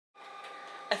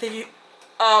I think he...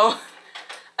 Oh.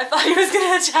 I thought he was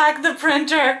gonna attack the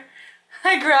printer.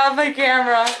 I grabbed my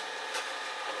camera.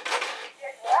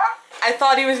 I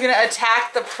thought he was gonna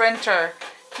attack the printer.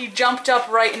 He jumped up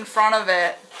right in front of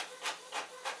it.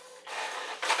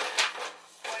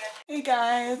 Hey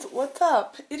guys, what's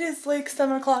up? It is like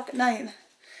 7 o'clock at night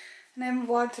and I haven't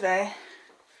vlogged today.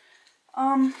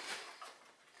 I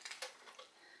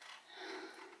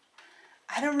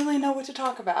don't really know what to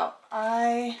talk about.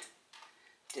 I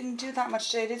didn't do that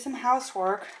much today. I did some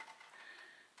housework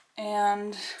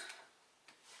and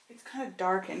it's kind of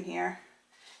dark in here.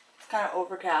 It's kind of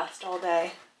overcast all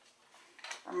day,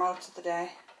 or most of the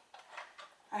day.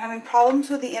 I'm having problems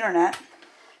with the internet.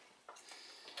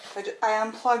 I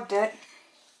unplugged it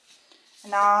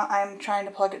and now I'm trying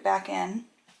to plug it back in.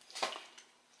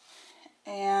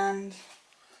 And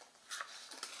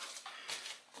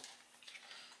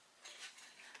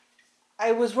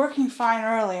I was working fine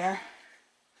earlier,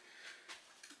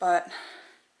 but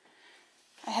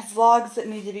I have vlogs that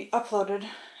need to be uploaded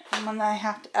and one that I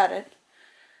have to edit.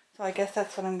 So I guess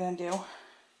that's what I'm going to do.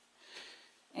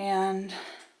 And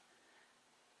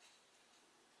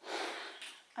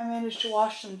I managed to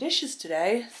wash some dishes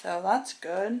today, so that's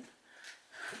good.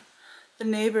 The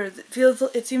neighbors,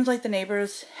 it seems like the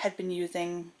neighbors had been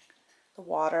using the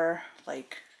water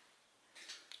like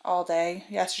all day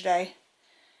yesterday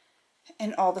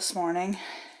and all this morning.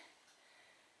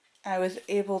 I was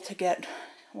able to get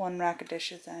one rack of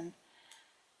dishes in,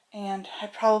 and I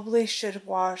probably should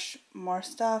wash more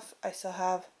stuff. I still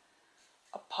have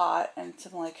a pot and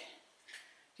some like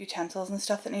utensils and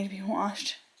stuff that need to be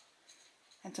washed,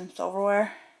 and some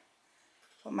silverware,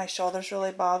 but my shoulder's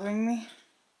really bothering me,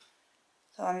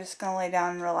 so I'm just gonna lay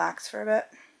down and relax for a bit.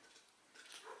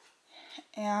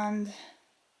 And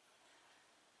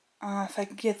if I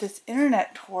can get this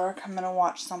internet to work, I'm gonna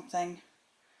watch something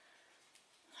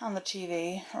on the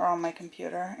TV or on my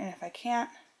computer, and if I can't,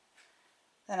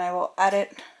 then I will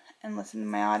edit and listen to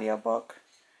my audiobook.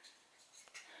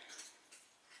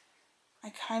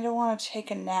 I kind of want to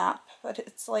take a nap, but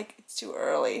it's like, it's too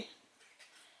early.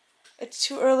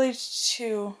 It's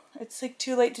like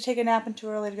too late to take a nap and too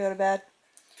early to go to bed.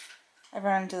 I've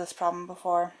run into this problem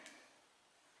before.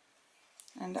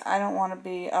 And I don't want to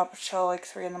be up till like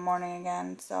 3 in the morning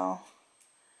again, so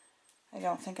I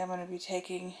don't think I'm going to be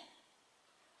taking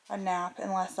a nap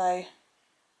unless I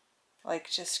like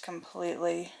just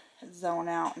completely zone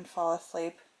out and fall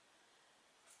asleep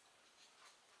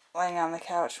laying on the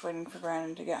couch waiting for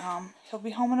Brandon to get home. He'll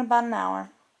be home in about an hour.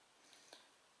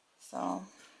 So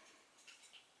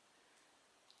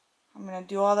I'm going to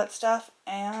do all that stuff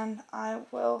and I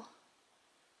will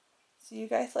see you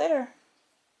guys later.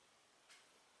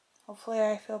 Hopefully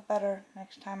I feel better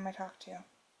next time I talk to you.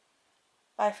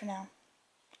 Bye for now.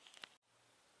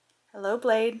 Hello,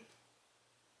 Blade.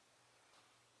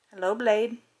 Hello,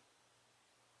 Blade.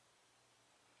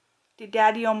 Did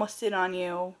Daddy almost sit on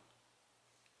you?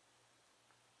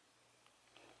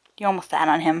 You almost sat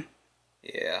on him.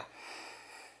 Yeah.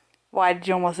 Why did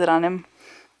you almost sit on him?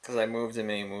 Because I moved him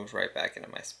and he moved right back into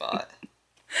my spot.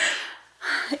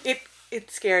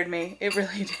 It scared me. It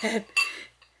really did.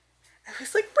 I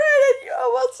was like, Brandon, you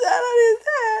almost sat on his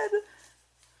head.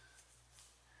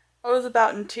 I was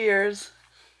about in tears.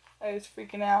 I was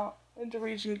freaking out. I had to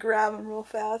reach and grab him real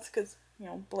fast because, you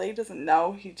know, Blade doesn't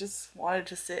know. He just wanted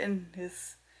to sit in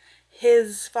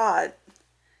his spot.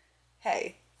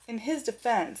 Hey, in his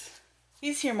defense,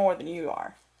 he's here more than you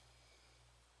are.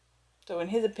 So in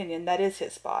his opinion, that is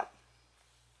his spot.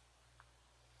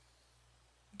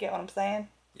 Get what I'm saying?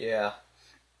 Yeah.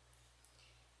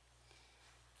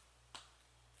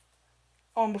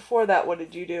 Oh, and before that, what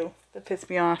did you do that pissed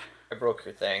me off? I broke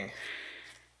your thing.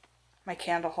 My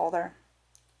candle holder.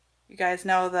 You guys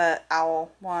know the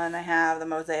owl one I have, the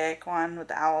mosaic one with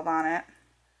the owls on it?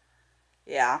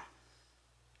 Yeah.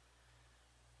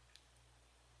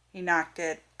 He knocked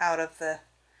it out of the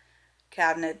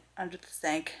cabinet under the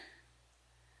sink.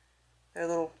 They're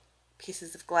little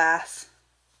pieces of glass.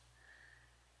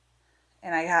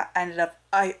 And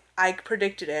I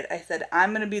predicted it. I said,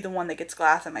 I'm going to be the one that gets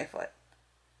glass in my foot.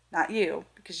 Not you,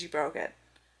 because you broke it.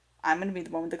 I'm going to be the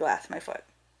one with the glass in my foot.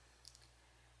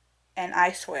 And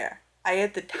I swear, I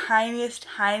had the tiniest,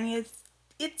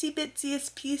 itsy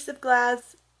bitsiest piece of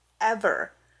glass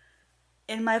ever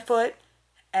in my foot.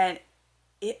 And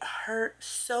it hurt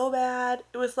so bad.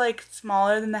 It was like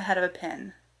smaller than the head of a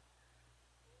pin.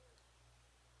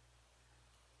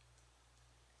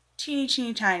 Teeny,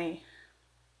 teeny, tiny.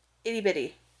 Itty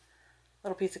bitty.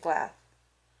 Little piece of glass.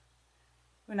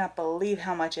 You would not believe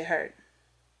how much it hurt.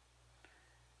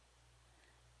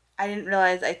 I didn't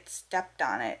realize I stepped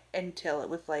on it until it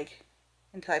was like,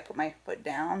 until I put my foot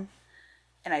down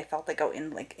and I felt it go in,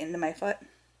 like, into my foot.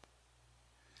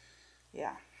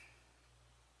 Yeah.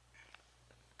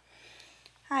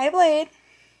 Hi, Blade.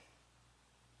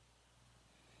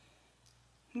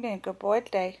 You're being a good boy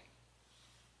today.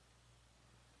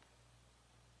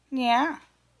 Yeah.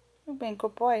 You're being a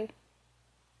good boy.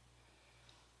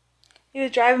 He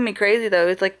was driving me crazy, though.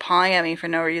 He was, like, pawing at me for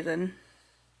no reason.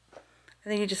 I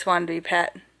think he just wanted to be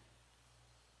pet.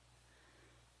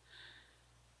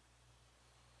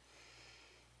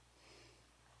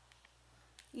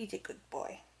 He's a good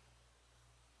boy.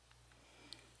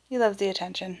 He loves the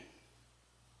attention.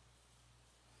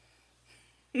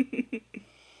 Did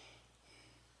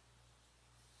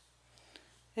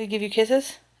he give you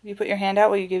kisses? If you put your hand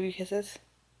out, will you give you kisses?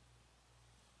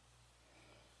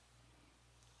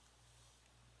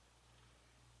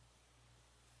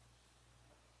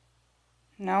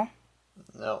 No?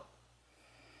 No.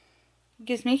 He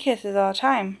gives me kisses all the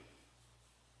time.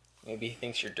 Maybe he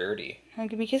thinks you're dirty. Want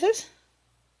to give me kisses?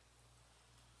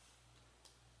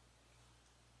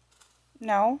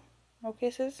 No? No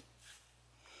kisses?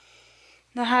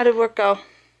 Now, how did work go?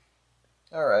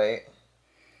 Alright.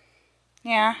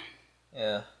 Yeah.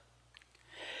 Yeah.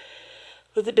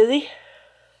 Was it busy?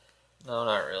 No,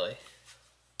 not really.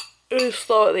 It was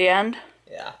slow at the end.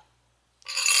 Yeah.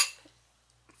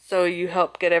 So you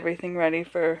helped get everything ready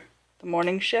for the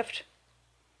morning shift?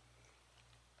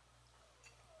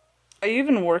 Are you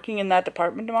even working in that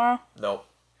department tomorrow? Nope.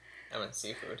 I'm in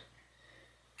seafood.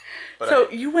 But So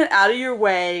you went out of your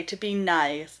way to be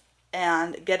nice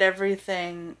and get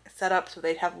everything set up so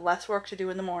they'd have less work to do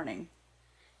in the morning.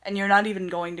 And you're not even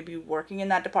going to be working in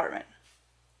that department.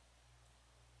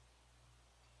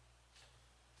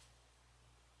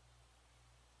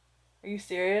 Are you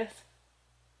serious?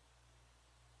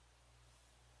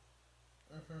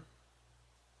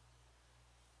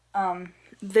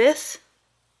 This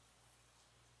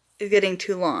is getting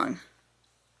too long.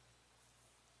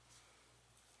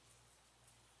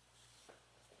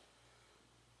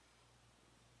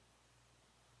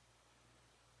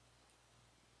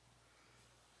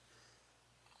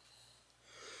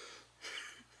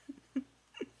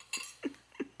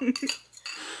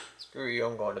 Screw you,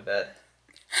 I'm going to bed.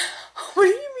 What do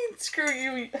you mean, screw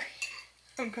you?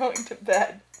 I'm going to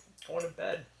bed. Going to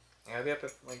bed. I gotta be up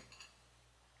at, like,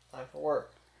 time for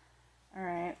work.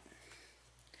 Alright.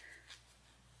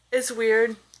 It's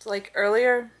weird. It's like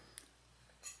earlier,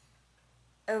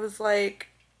 it was like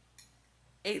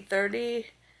 8:30,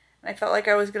 and I felt like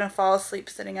I was gonna fall asleep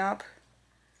sitting up.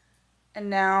 And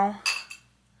now,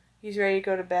 he's ready to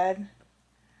go to bed,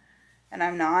 and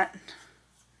I'm not.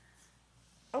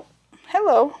 Oh,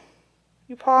 hello.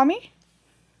 You paw me?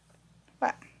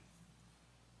 What?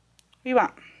 What do you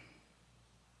want?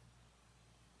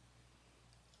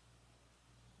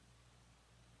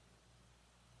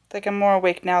 It's like I'm more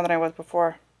awake now than I was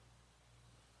before.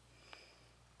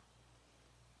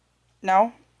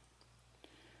 No?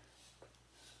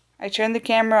 I turned the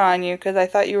camera on you because I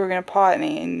thought you were going to paw at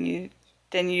me, and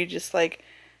then you just like,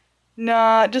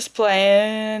 nah, just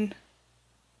playing.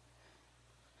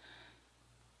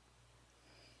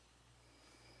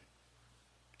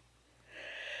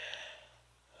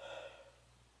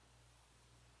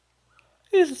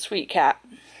 He's a sweet cat.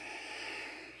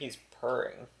 He's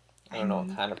purring. I don't know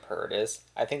what kind of purr it is.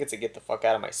 I think it's a get the fuck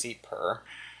out of my seat purr.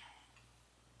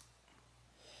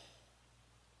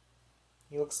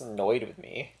 He looks annoyed with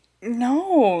me.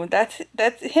 No, that's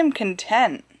him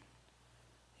content.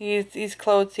 He's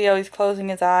closed. See how he's closing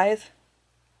his eyes?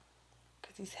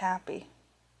 Because he's happy.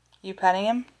 You petting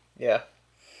him? Yeah.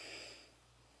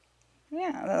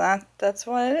 Yeah, that's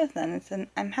what it is then.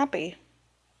 I'm happy.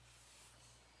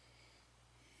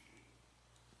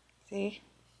 See?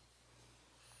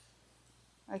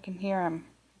 I can hear him.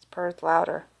 His purr's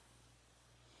louder.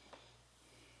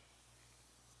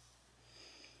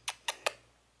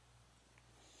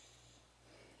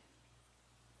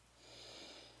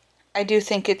 I do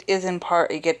think it is in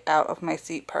part a get out of my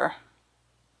seat purr.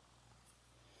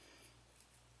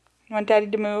 You want Daddy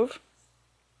to move?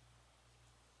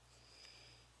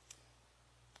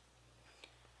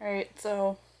 Alright,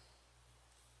 so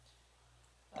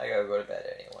I gotta go to bed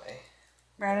anyway.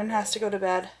 Brandon has to go to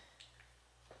bed.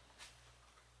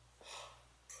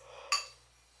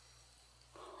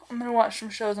 I'm gonna watch some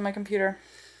shows on my computer.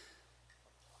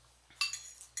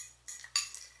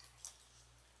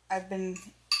 I've been,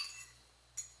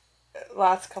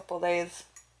 last couple days,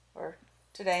 or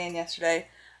today and yesterday,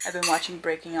 I've been watching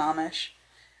Breaking Amish.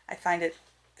 I find it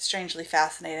strangely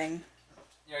fascinating.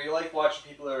 You know, you like watching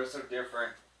people that are so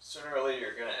different. Sooner or later,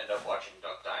 you're gonna end up watching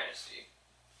Duck Dynasty.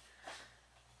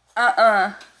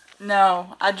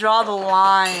 No, I draw the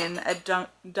line at Duck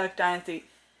Dynasty.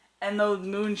 And those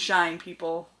moonshine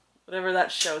people, whatever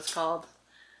that show's called.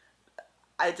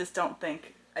 I just don't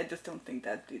think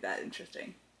that'd be that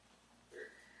interesting.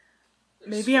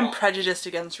 Maybe I'm prejudiced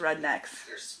against rednecks.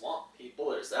 There's swamp people,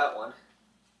 there's that one.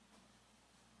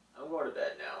 I'm going to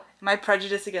bed now. Am I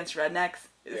prejudiced against rednecks?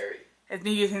 Very. Is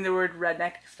me using the word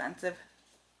redneck expensive?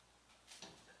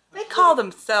 They call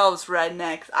themselves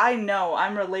rednecks. I know,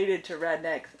 I'm related to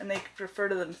rednecks, and they refer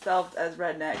to themselves as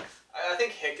rednecks. I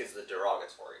think hick is the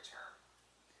derogatory term.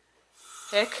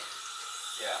 Hick?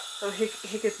 Yeah. So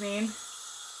hick is mean?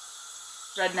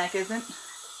 Redneck isn't? Is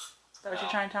that what you're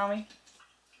trying to tell me?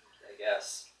 I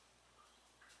guess.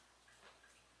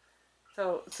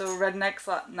 So redneck's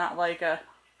not like a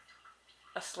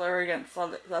slur against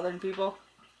southern people?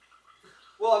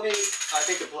 Well, I mean, I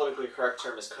think the politically correct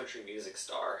term is country music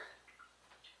star.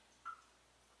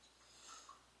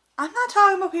 I'm not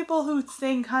talking about people who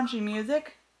sing country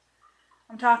music.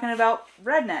 I'm talking about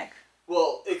redneck.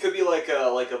 Well, it could be like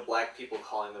a black people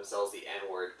calling themselves the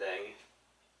N-word thing.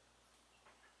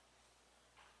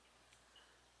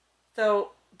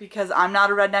 So, because I'm not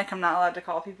a redneck, I'm not allowed to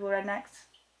call people rednecks?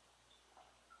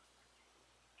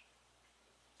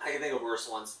 I can think of worse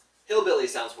ones. Hillbilly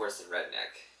sounds worse than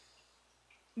redneck.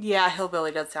 Yeah,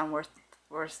 hillbilly does sound worse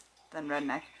than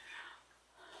redneck.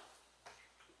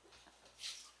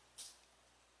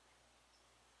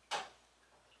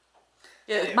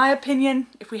 Yeah, in my opinion,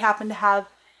 if we happen to have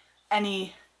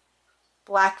any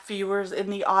black viewers in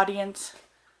the audience,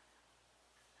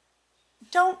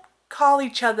 don't call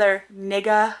each other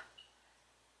nigga.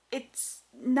 It's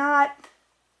not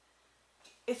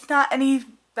any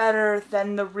better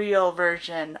than the real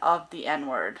version of the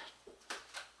N-word.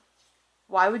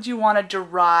 Why would you want to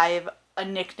derive a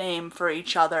nickname for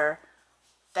each other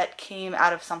that came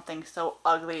out of something so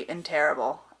ugly and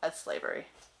terrible as slavery?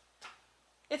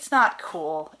 It's not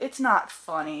cool. It's not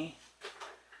funny.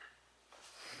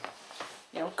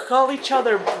 You know, call each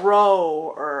other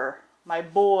bro or my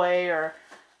boy or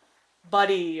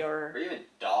buddy or even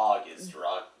dog is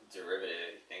derivative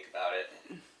if you think about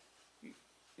it.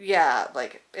 Yeah,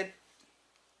 like it.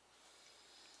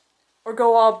 Or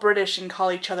go all British and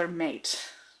call each other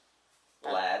mate.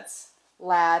 Lads.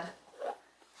 Lad.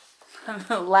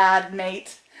 Lad,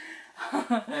 mate.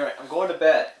 Anyway, I'm going to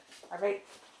bed. Alright.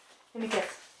 Give me a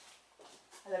kiss.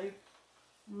 I love you.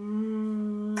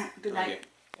 Good night.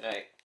 Good night.